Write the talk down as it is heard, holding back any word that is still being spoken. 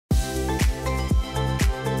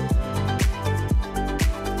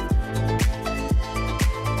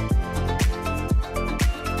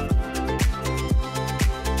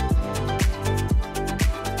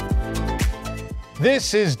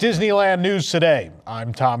This is Disneyland News Today.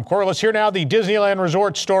 I'm Tom Corliss. Here now, the Disneyland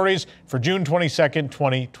Resort stories for June 22nd,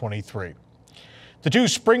 2023. The two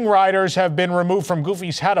spring riders have been removed from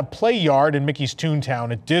Goofy's How to Play yard in Mickey's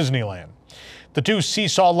Toontown at Disneyland. The two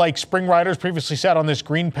seesaw-like spring riders previously sat on this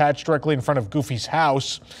green patch directly in front of Goofy's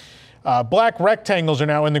house. Black rectangles are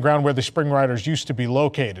now in the ground where the spring riders used to be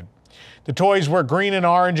located. The toys were green and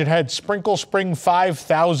orange and had Sprinkle Spring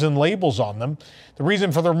 5000 labels on them. The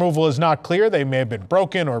reason for the removal is not clear. They may have been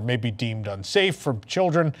broken or may be deemed unsafe for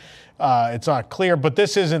children. It's not clear, but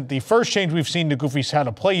this isn't the first change we've seen to Goofy's How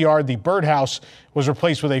to Play yard. The birdhouse was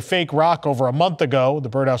replaced with a fake rock over a month ago. The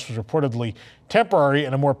birdhouse was reportedly temporary,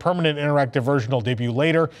 and a more permanent interactive version will debut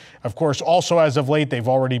later. Of course, also as of late, they've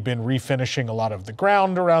already been refinishing a lot of the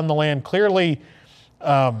ground around the land. Clearly,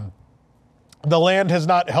 the land has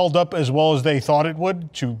not held up as well as they thought it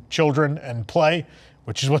would to children and play,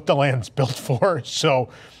 which is what the land's built for. So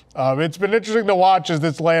it's been interesting to watch as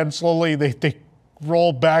this land slowly, they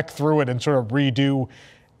roll back through it and sort of redo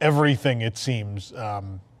everything, it seems.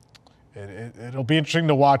 It'll be interesting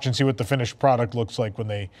to watch and see what the finished product looks like when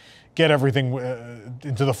they get everything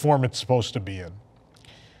into the form it's supposed to be in.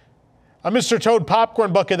 A Mr. Toad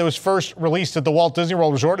popcorn bucket that was first released at the Walt Disney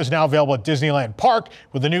World Resort is now available at Disneyland Park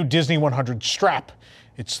with the new Disney 100 strap.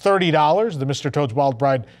 It's $30. The Mr. Toad's Wild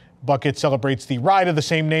Ride bucket celebrates the ride of the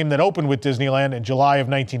same name that opened with Disneyland in July of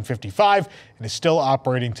 1955 and is still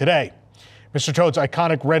operating today. Mr. Toad's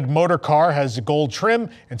iconic red motor car has a gold trim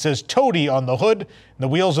and says Toady on the hood, and the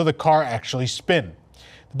wheels of the car actually spin.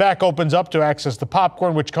 The back opens up to access the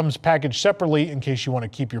popcorn, which comes packaged separately in case you want to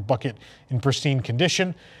keep your bucket in pristine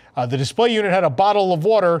condition. The display unit had a bottle of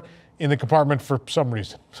water in the compartment for some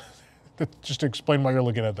reason. Just to explain why you're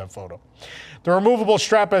looking at that photo. The removable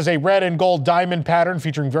strap has a red and gold diamond pattern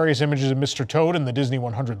featuring various images of Mr. Toad and the Disney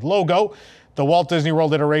 100 logo. The Walt Disney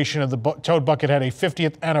World iteration of the Toad bucket had a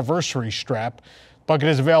 50th anniversary strap. Bucket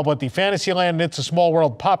is available at the Fantasyland and It's a Small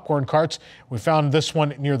World popcorn carts. We found this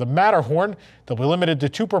one near the Matterhorn. They'll be limited to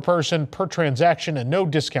 2 per person per transaction and no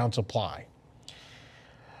discounts apply.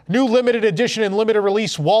 New limited edition and limited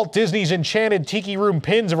release Walt Disney's Enchanted Tiki Room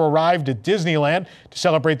pins have arrived at Disneyland to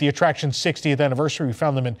celebrate the attraction's 60th anniversary. We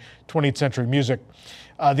found them in 20th Century Music.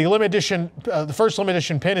 The first limited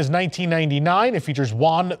edition pin is $19.99. It features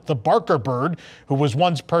Juan the Barker Bird, who was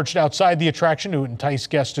once perched outside the attraction to entice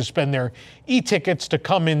guests to spend their e-tickets to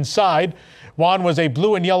come inside. Juan was a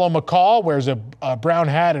blue and yellow macaw, wears a brown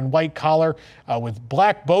hat and white collar with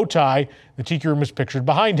black bow tie. The Tiki Room is pictured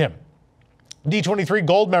behind him. D23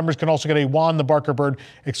 Gold members can also get a Juan the Barker Bird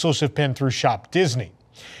exclusive pin through Shop Disney.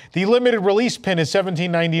 The limited release pin is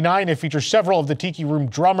 $17.99. It features several of the Tiki Room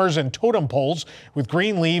drummers and totem poles with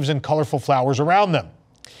green leaves and colorful flowers around them.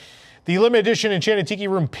 The limited edition Enchanted Tiki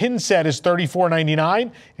Room pin set is $34.99.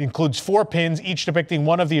 It includes 4 pins, each depicting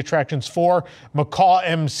one of the attraction's 4 macaw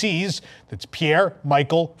MCs. That's Pierre,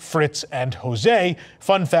 Michael, Fritz, and Jose.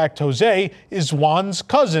 Fun fact, Jose is Juan's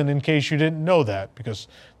cousin, in case you didn't know that, because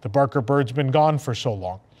the Barker Bird's been gone for so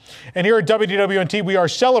long. And here at WDWNT, we are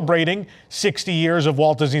celebrating 60 years of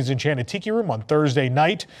Walt Disney's Enchanted Tiki Room on Thursday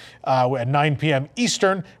night at 9 p.m.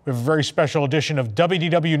 Eastern. We have a very special edition of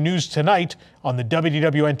WDW News Tonight on the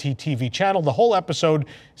WDWNT TV channel. The whole episode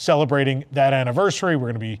celebrating that anniversary.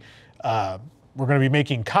 We're going to be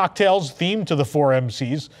making cocktails themed to the 4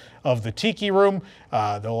 MCs of the Tiki Room.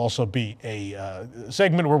 There'll also be a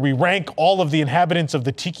segment where we rank all of the inhabitants of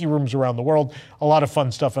the Tiki Rooms around the world. A lot of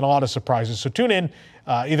fun stuff and a lot of surprises. So tune in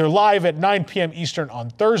either live at 9 p.m. Eastern on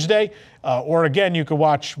Thursday, or again, you can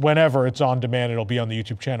watch whenever it's on demand. It'll be on the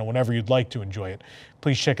YouTube channel whenever you'd like to enjoy it.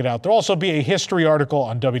 Please check it out. There'll also be a history article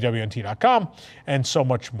on WDWNT.com and so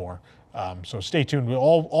much more. So stay tuned.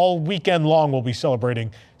 All weekend long, we'll be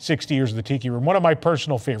celebrating 60 years of the Tiki Room, one of my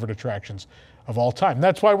personal favorite attractions of all time.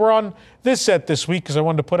 That's why we're on this set this week, because I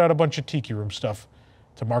wanted to put out a bunch of Tiki Room stuff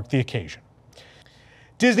to mark the occasion.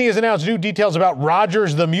 Disney has announced new details about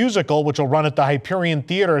Rogers the Musical, which will run at the Hyperion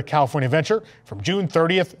Theater at California Adventure from June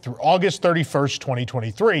 30th through August 31st,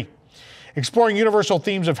 2023. Exploring universal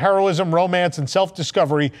themes of heroism, romance, and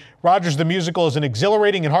self-discovery, Rogers the Musical is an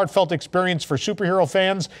exhilarating and heartfelt experience for superhero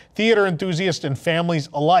fans, theater enthusiasts, and families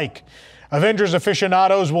alike. Avengers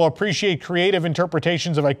aficionados will appreciate creative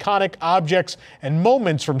interpretations of iconic objects and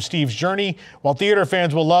moments from Steve's journey, while theater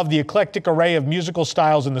fans will love the eclectic array of musical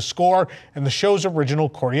styles in the score and the show's original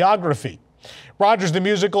choreography. Rogers the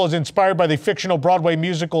Musical is inspired by the fictional Broadway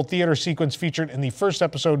musical theater sequence featured in the first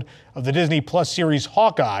episode of the Disney Plus series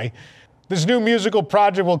Hawkeye. This new musical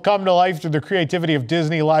project will come to life through the creativity of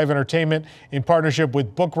Disney Live Entertainment in partnership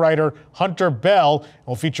with book writer Hunter Bell. It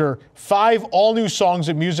will feature 5 all-new songs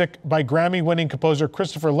and music by Grammy-winning composer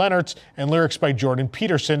Christopher Lennertz and lyrics by Jordan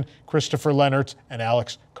Peterson, Christopher Lennertz, and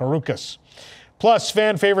Alex Karukas. Plus,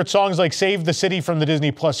 fan-favorite songs like Save the City from the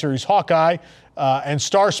Disney Plus series Hawkeye and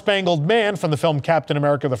Star-Spangled Man from the film Captain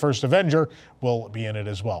America: The First Avenger will be in it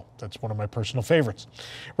as well. That's one of my personal favorites.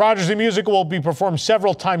 Rogers the Musical will be performed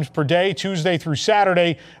several times per day, Tuesday through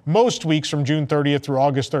Saturday, most weeks from June 30th through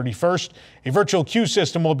August 31st. A virtual queue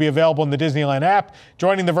system will be available in the Disneyland app.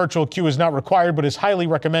 Joining the virtual queue is not required, but is highly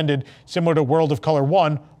recommended, similar to World of Color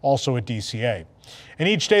 1, also at DCA. And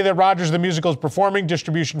each day that Rogers the Musical is performing,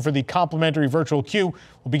 distribution for the complimentary virtual queue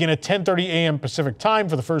will begin at 10:30 a.m. Pacific time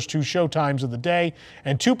for the first 2 show times of the day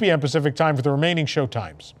and 2 p.m. Pacific time for the remaining show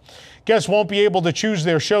times. Guests won't be able to choose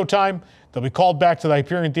their show time. They'll be called back to the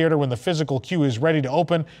Hyperion Theater when the physical queue is ready to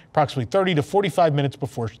open, approximately 30 to 45 minutes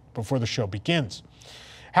before the show begins.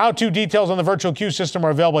 How-to details on the virtual queue system are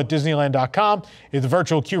available at Disneyland.com. If the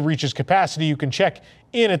virtual queue reaches capacity, you can check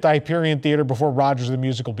in at the Hyperion Theater before Rogers the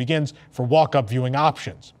Musical begins for walk-up viewing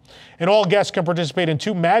options. And all guests can participate in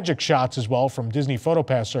 2 magic shots as well from Disney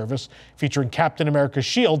PhotoPass service featuring Captain America's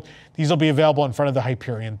shield. These will be available in front of the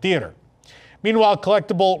Hyperion Theater. Meanwhile,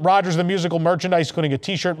 collectible Rogers the Musical merchandise, including a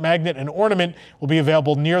t-shirt, magnet, and ornament, will be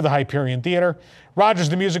available near the Hyperion Theater. Rogers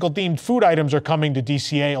the Musical themed food items are coming to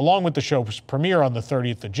DCA along with the show's premiere on the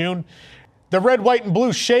 30th of June. The red, white, and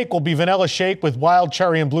blue shake will be vanilla shake with wild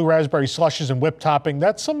cherry and blue raspberry slushes and whipped topping.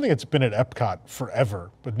 That's something that's been at Epcot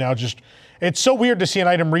forever, but now it's so weird to see an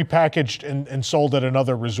item repackaged and sold at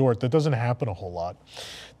another resort. That doesn't happen a whole lot.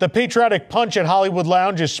 The Patriotic Punch at Hollywood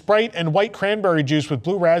Lounge is Sprite and white cranberry juice with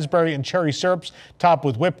blue raspberry and cherry syrups topped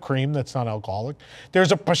with whipped cream. That's not alcoholic.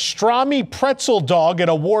 There's a pastrami pretzel dog at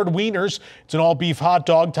Award Wieners. It's an all-beef hot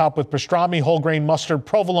dog topped with pastrami, whole grain mustard,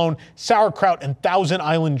 provolone, sauerkraut, and Thousand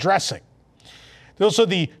Island dressing. There's also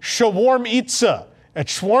the Shawarmizza at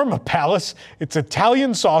Shawarma Palace. It's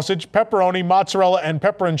Italian sausage, pepperoni, mozzarella, and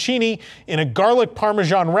pepperoncini in a garlic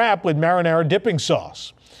parmesan wrap with marinara dipping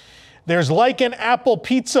sauce. There's like an apple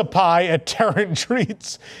pizza pie at Terran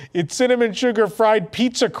Treats. It's cinnamon sugar fried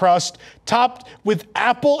pizza crust topped with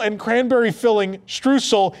apple and cranberry filling,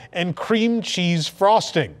 streusel, and cream cheese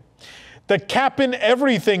frosting. The Cap'n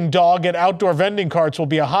Everything dog at Outdoor Vending Carts will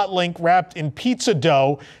be a hot link wrapped in pizza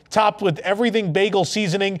dough, topped with everything bagel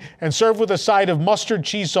seasoning, and served with a side of mustard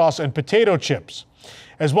cheese sauce and potato chips.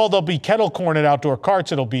 As well, there'll be kettle corn at Outdoor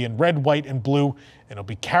Carts. It'll be in red, white, and blue, and it'll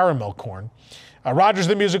be caramel corn. Rogers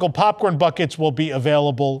the Musical popcorn buckets will be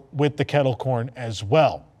available with the kettle corn as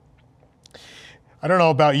well. I don't know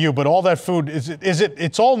about you, but all that food,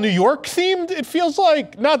 it's all New York themed, it feels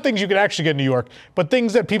like? Not things you could actually get in New York, but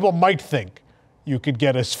things that people might think you could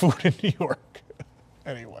get as food in New York.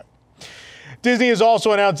 Anyway. Disney has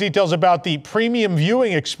also announced details about the premium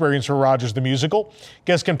viewing experience for Rogers the Musical.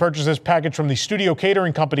 Guests can purchase this package from the Studio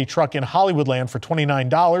Catering Company truck in Hollywoodland for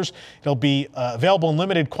 $29. It'll be available in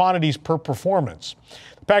limited quantities per performance.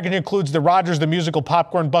 The package includes the Rogers the Musical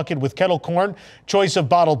popcorn bucket with kettle corn, choice of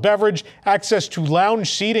bottled beverage, access to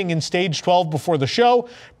lounge seating in stage 12 before the show,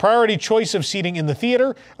 priority choice of seating in the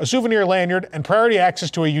theater, a souvenir lanyard, and priority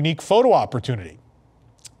access to a unique photo opportunity.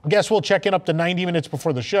 Guests will check in up to 90 minutes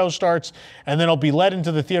before the show starts, and then it'll be led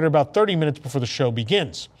into the theater about 30 minutes before the show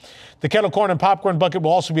begins. The kettle corn and popcorn bucket will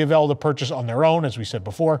also be available to purchase on their own, as we said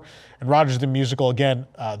before. And Rogers the Musical, again,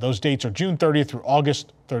 those dates are June 30th through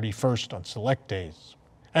August 31st on select days.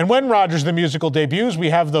 And when Rogers the Musical debuts, we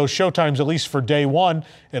have those showtimes at least for day one.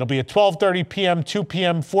 It'll be at 12:30 p.m., 2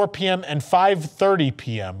 p.m., 4 p.m., and 5:30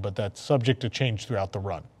 p.m., but that's subject to change throughout the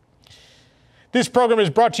run. This program is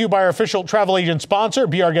brought to you by our official travel agent sponsor,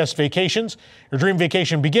 Be Our Guest Vacations. Your dream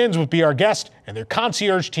vacation begins with Be Our Guest and their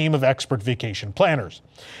concierge team of expert vacation planners.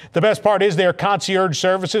 The best part is their concierge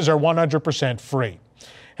services are 100% free.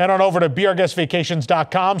 Head on over to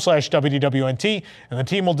beourguestvacations.com/WDWNT, and the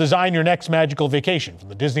team will design your next magical vacation, from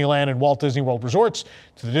the Disneyland and Walt Disney World resorts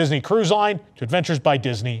to the Disney Cruise Line to Adventures by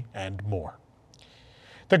Disney and more.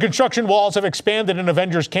 The construction walls have expanded in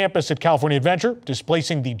Avengers campus at California Adventure,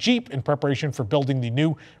 displacing the Jeep in preparation for building the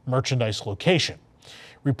new merchandise location.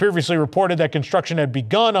 We previously reported that construction had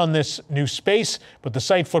begun on this new space, but the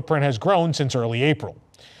site footprint has grown since early April.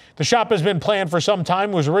 The shop has been planned for some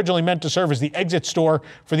time. It was originally meant to serve as the exit store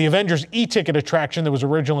for the Avengers e-ticket attraction that was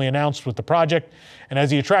originally announced with the project. And as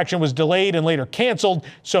the attraction was delayed and later canceled,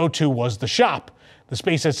 so too was the shop. The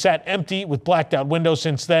space has sat empty with blacked out windows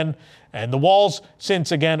since then, and the walls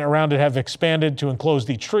since again around it have expanded to enclose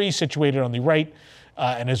the tree situated on the right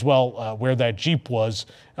and as well where that Jeep was.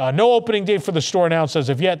 No opening date for the store announced as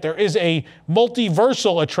of yet. There is a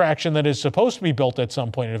multiversal attraction that is supposed to be built at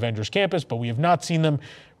some point at Avengers Campus, but we have not seen them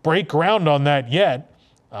break ground on that yet.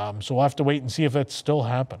 So we'll have to wait and see if that's still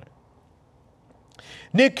happening.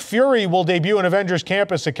 Nick Fury will debut in Avengers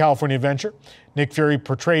Campus at California Adventure. Nick Fury,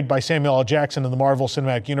 portrayed by Samuel L. Jackson in the Marvel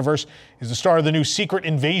Cinematic Universe, is the star of the new Secret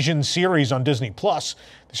Invasion series on Disney+. The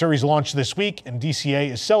series launched this week, and DCA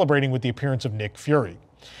is celebrating with the appearance of Nick Fury.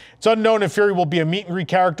 It's unknown if Fury will be a meet-and-greet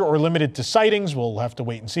character or limited to sightings. We'll have to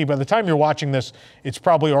wait and see. By the time you're watching this, it's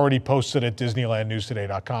probably already posted at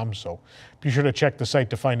DisneylandNewsToday.com, so be sure to check the site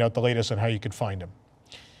to find out the latest on how you could find him.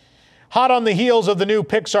 Hot on the heels of the new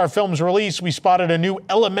Pixar film's release, we spotted a new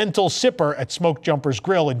Elemental Sipper at Smoke Jumper's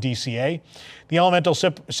Grill in DCA. The Elemental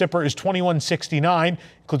Sipper is $21.69,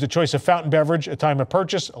 includes a choice of fountain beverage, a time of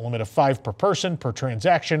purchase, a limit of 5 per person per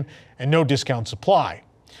transaction, and no discount supply.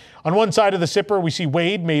 On one side of the sipper, we see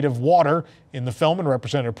Wade, made of water, in the film and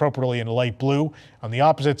represented appropriately in light blue. On the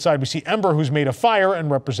opposite side, we see Ember, who's made of fire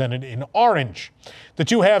and represented in orange. The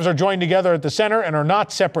two halves are joined together at the center and are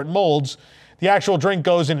not separate molds. The actual drink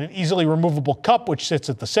goes in an easily removable cup, which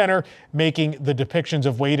sits at the center, making the depictions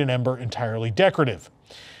of Wade and Ember entirely decorative.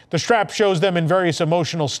 The strap shows them in various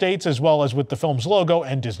emotional states, as well as with the film's logo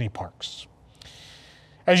and Disney parks.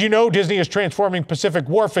 As you know, Disney is transforming Pacific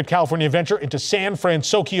Wharf at California Adventure into San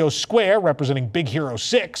Francisco Square, representing Big Hero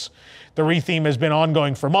 6. The retheme has been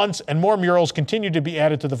ongoing for months, and more murals continue to be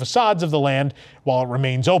added to the facades of the land while it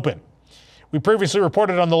remains open. We previously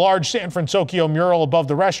reported on the large San Francisco mural above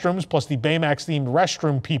the restrooms, plus the Baymax-themed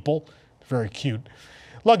restroom people. Very cute.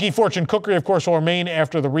 Lucky Fortune Cookery, of course, will remain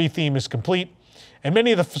after the retheme is complete. And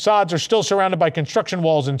many of the facades are still surrounded by construction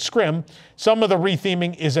walls and scrim. Some of the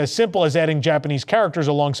retheming is as simple as adding Japanese characters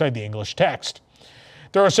alongside the English text.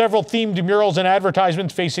 There are several themed murals and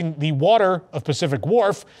advertisements facing the water of Pacific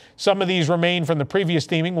Wharf. Some of these remain from the previous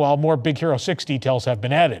theming, while more Big Hero 6 details have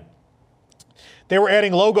been added. They were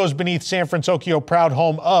adding logos beneath San Francisco Proud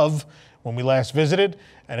Home of when we last visited,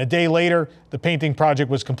 and a day later, the painting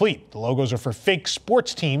project was complete. The logos are for fake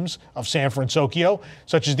sports teams of San Francisco,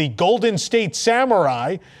 such as the Golden State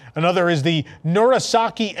Samurai. Another is the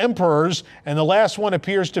Murasaki Emperors, and the last one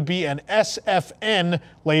appears to be an SFN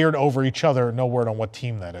layered over each other. No word on what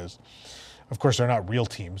team that is. Of course, they're not real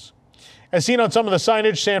teams. As seen on some of the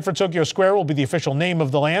signage, San Francisco Square will be the official name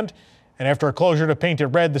of the land. And after a closure to paint it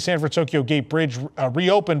red, the San Francisco Gate Bridge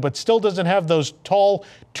reopened, but still doesn't have those tall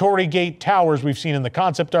Torii Gate towers we've seen in the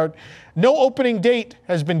concept art. No opening date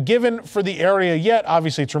has been given for the area yet.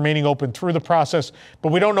 Obviously, it's remaining open through the process,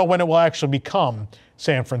 but we don't know when it will actually become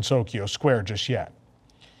San Francisco Square just yet.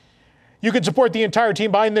 You can support the entire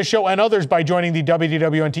team behind this show and others by joining the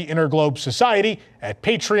WDWNT Interglobe Society at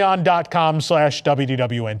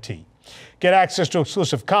patreon.com/WDWNT. Get access to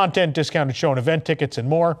exclusive content, discounted show and event tickets, and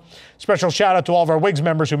more. Special shout out to all of our WIGS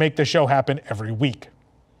members who make this show happen every week.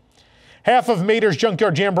 Half of Mater's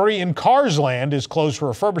Junkyard Jamboree in Cars Land is closed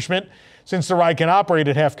for refurbishment. Since the ride can operate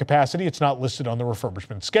at half capacity, it's not listed on the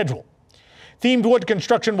refurbishment schedule. Themed wood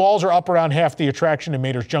construction walls are up around half the attraction in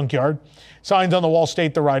Mater's Junkyard. Signs on the wall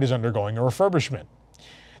state the ride is undergoing a refurbishment.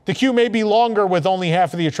 The queue may be longer with only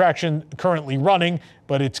half of the attraction currently running,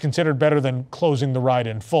 but it's considered better than closing the ride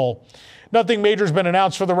in full. Nothing major has been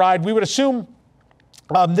announced for the ride. We would assume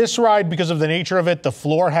this ride, because of the nature of it, the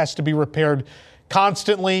floor has to be repaired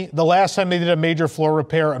constantly. The last time they did a major floor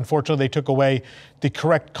repair, unfortunately, they took away the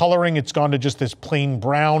correct coloring. It's gone to just this plain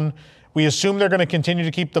brown. We assume they're going to continue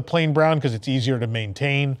to keep the plain brown because it's easier to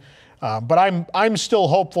maintain. But I'm still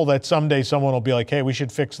hopeful that someday someone will be like, hey, we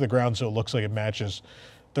should fix the ground so it looks like it matches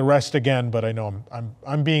the rest again. But I know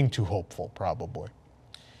I'm being too hopeful, probably.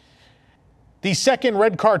 The second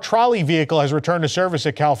red car trolley vehicle has returned to service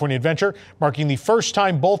at California Adventure, marking the first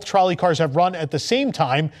time both trolley cars have run at the same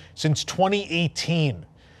time since 2018.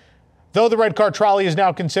 Though the red car trolley is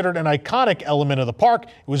now considered an iconic element of the park,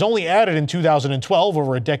 it was only added in 2012,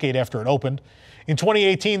 over a decade after it opened. In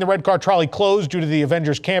 2018, the red car trolley closed due to the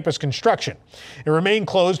Avengers campus construction. It remained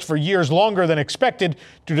closed for years longer than expected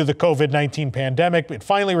due to the COVID-19 pandemic. It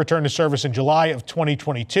finally returned to service in July of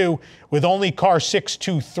 2022, with only car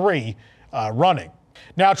 623 running.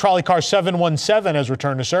 Now trolley car 717 has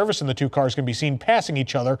returned to service, and the two cars can be seen passing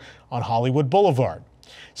each other on Hollywood Boulevard.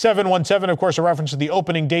 717, of course, a reference to the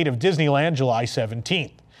opening date of Disneyland, July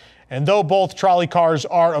 17th. And though both trolley cars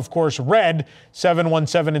are, of course, red,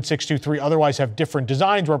 717 and 623 otherwise have different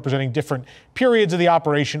designs representing different periods of the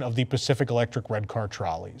operation of the Pacific Electric red car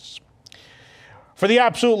trolleys. For the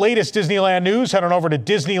absolute latest Disneyland news, head on over to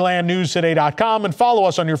DisneylandNewsToday.com and follow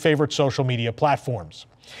us on your favorite social media platforms.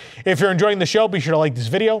 If you're enjoying the show, be sure to like this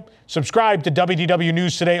video, subscribe to WDW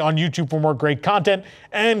News Today on YouTube for more great content,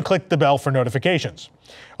 and click the bell for notifications.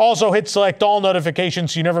 Also, hit select all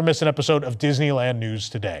notifications so you never miss an episode of Disneyland News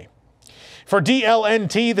Today. For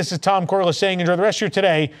DLNT, this is Tom Corliss saying enjoy the rest of your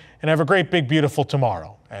today and have a great, big, beautiful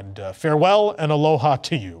tomorrow. And farewell and aloha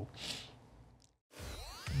to you.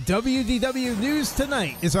 WDW News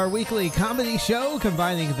Tonight is our weekly comedy show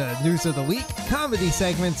combining the news of the week, comedy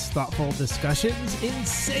segments, thoughtful discussions,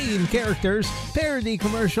 insane characters, parody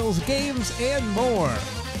commercials, games, and more.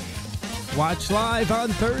 Watch live on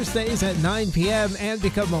Thursdays at 9 p.m. and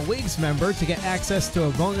become a WIGS member to get access to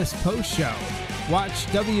a bonus post show. Watch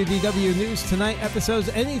WDW News Tonight episodes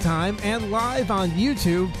anytime and live on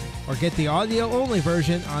YouTube, or get the audio-only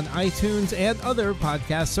version on iTunes and other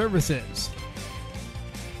podcast services.